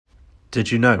Did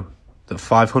you know that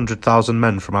 500,000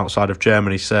 men from outside of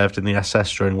Germany served in the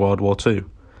SS during World War II?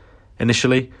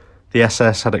 Initially, the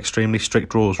SS had extremely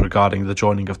strict rules regarding the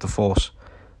joining of the force,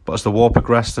 but as the war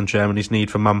progressed and Germany's need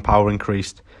for manpower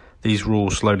increased, these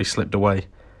rules slowly slipped away,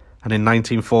 and in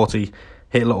 1940,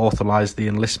 Hitler authorised the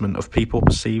enlistment of people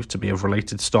perceived to be of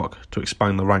related stock to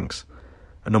expand the ranks.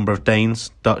 A number of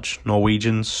Danes, Dutch,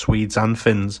 Norwegians, Swedes and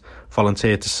Finns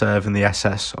volunteered to serve in the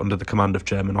SS under the command of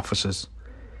German officers.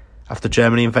 After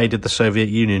Germany invaded the Soviet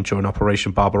Union during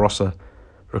Operation Barbarossa,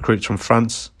 recruits from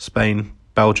France, Spain,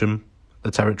 Belgium,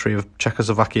 the territory of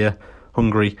Czechoslovakia,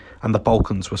 Hungary and the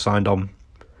Balkans were signed on.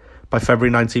 By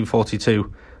February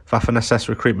 1942, Waffen SS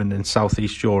recruitment in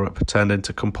Southeast Europe turned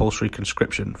into compulsory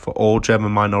conscription for all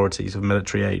German minorities of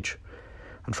military age,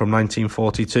 and from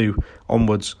 1942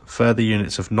 onwards, further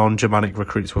units of non-Germanic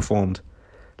recruits were formed.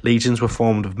 Legions were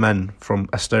formed of men from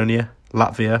Estonia,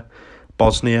 Latvia,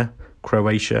 Bosnia,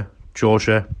 Croatia,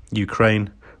 Georgia,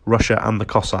 Ukraine, Russia and the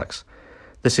Cossacks.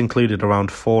 This included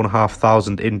around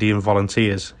 4,500 Indian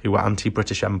volunteers who were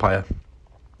anti-British Empire.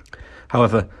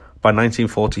 However, by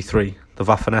 1943, the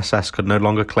Waffen SS could no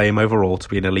longer claim overall to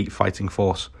be an elite fighting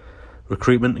force.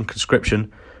 Recruitment and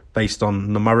conscription, based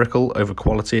on numerical over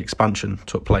quality expansion,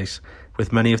 took place,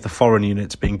 with many of the foreign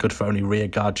units being good for only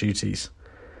rearguard duties.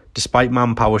 Despite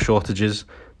manpower shortages,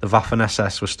 the Waffen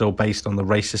SS was still based on the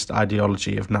racist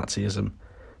ideology of Nazism.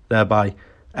 Thereby,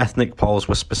 ethnic Poles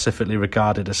were specifically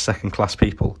regarded as second-class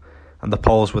people, and the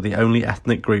Poles were the only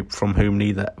ethnic group from whom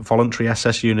neither voluntary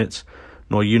SS units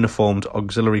nor uniformed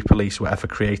auxiliary police were ever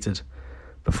created.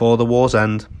 Before the war's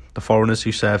end, the foreigners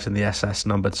who served in the SS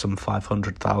numbered some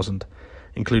 500,000,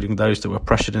 including those that were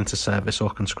pressured into service or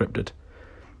conscripted.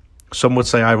 Some would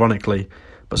say ironically,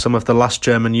 but some of the last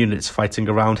German units fighting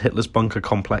around Hitler's bunker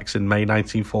complex in May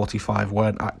 1945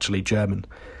 weren't actually German.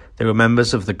 They were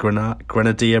members of the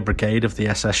Grenadier Brigade of the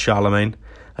SS Charlemagne,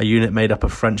 a unit made up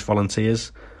of French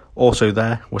volunteers. Also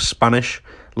there were Spanish,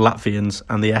 Latvians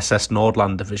and the SS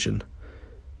Nordland Division.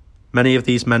 Many of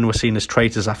these men were seen as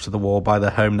traitors after the war by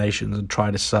their home nations and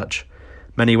tried as such.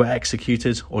 Many were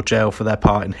executed or jailed for their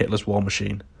part in Hitler's war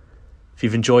machine. If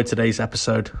you've enjoyed today's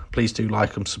episode, please do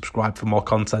like and subscribe for more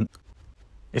content.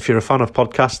 If you're a fan of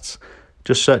podcasts,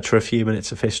 just search for A Few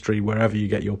Minutes of History wherever you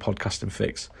get your podcasting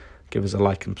fix. Give us a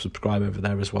like and subscribe over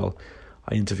there as well.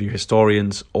 I interview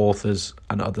historians, authors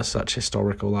and other such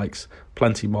historical likes.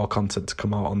 Plenty more content to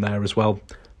come out on there as well.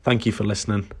 Thank you for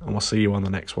listening and we'll see you on the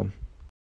next one.